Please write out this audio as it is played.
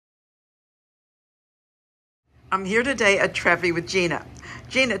I'm here today at TreVi with Gina.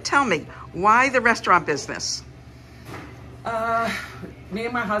 Gina, tell me, why the restaurant business? Me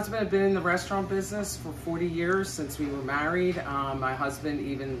and my husband have been in the restaurant business for 40 years since we were married. My husband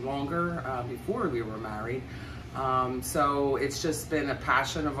even longer before we were married. So it's just been a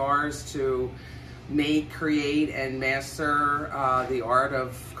passion of ours to make, create, and master the art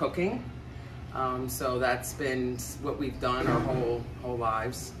of cooking. So that's been what we've done our whole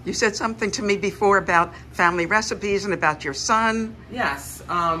lives. You said something to me before about family recipes and about your son. Yes.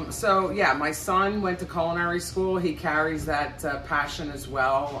 So yeah, my son went to culinary school. He carries that passion as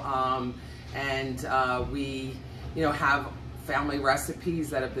well. We, have family recipes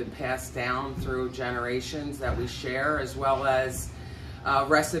that have been passed down through generations that we share, as well as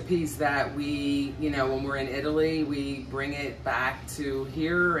recipes that we, when we're in Italy, we bring it back to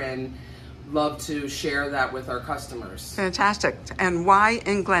here and love to share that with our customers. Fantastic. And why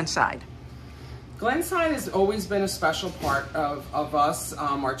in Glenside? Glenside has always been a special part of us.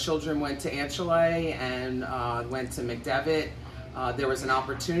 Our children went to Anchele and went to McDevitt. There was an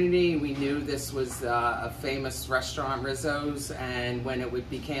opportunity. We knew this was a famous restaurant, Rizzo's, and when it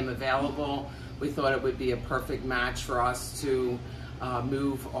became available, we thought it would be a perfect match for us to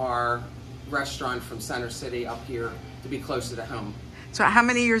move our restaurant from Center City up here to be closer to home. So how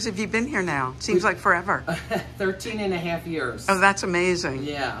many years have you been here now? Seems like forever. 13 and a half years. Oh, that's amazing.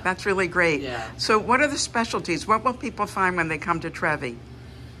 Yeah. That's really great. Yeah. So what are the specialties? What will people find when they come to TreVi?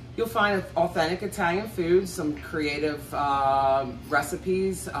 You'll find authentic Italian food, some creative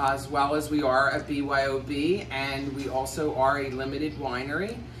recipes, as well as we are a BYOB, and we also are a limited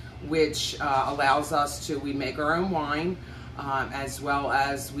winery, which allows us to, we make our own wine, as well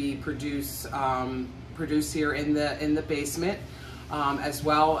as we produce here in the basement. As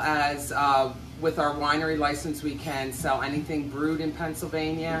well as with our winery license, we can sell anything brewed in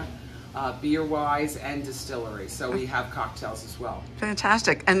Pennsylvania, beer-wise, and distillery. So we have cocktails as well.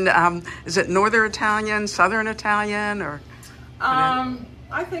 Fantastic. And is it Northern Italian, Southern Italian, or?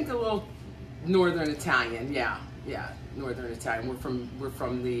 I think a little Northern Italian. Yeah, Northern Italian. We're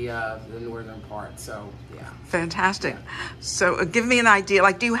from the northern part. So yeah. Fantastic. Yeah. So give me an idea.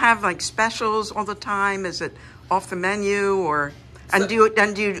 Like, do you have like specials all the time? Is it off the menu, or? And do you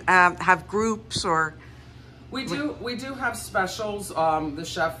have groups, or? We do have specials. The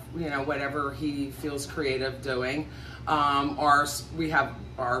chef, whatever he feels creative doing. We have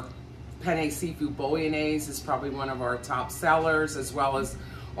our penne seafood bolognese is probably one of our top sellers, as well as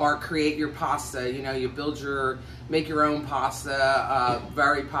our create your pasta. You make your own pasta.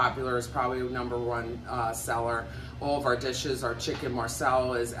 Very popular, is probably #1 seller. All of our dishes, our chicken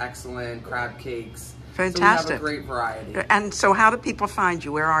marsala is excellent. Crab cakes. Fantastic. So we have a great variety. And so how do people find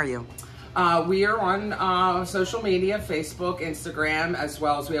you? Where are you? We are on social media, Facebook, Instagram, as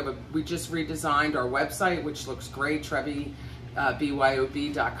well as we just redesigned our website, which looks great, TreVi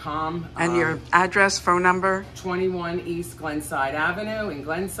BYOB.com. And your address, phone number? 21 East Glenside Avenue in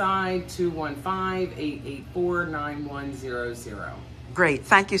Glenside, 215-884-9100. Great.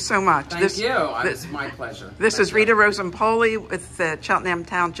 Thank you so much. Thank you. It's my pleasure. This is Rita Rosenpoli with the Cheltenham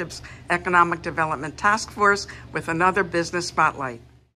Township's Economic Development Task Force with another Business Spotlight.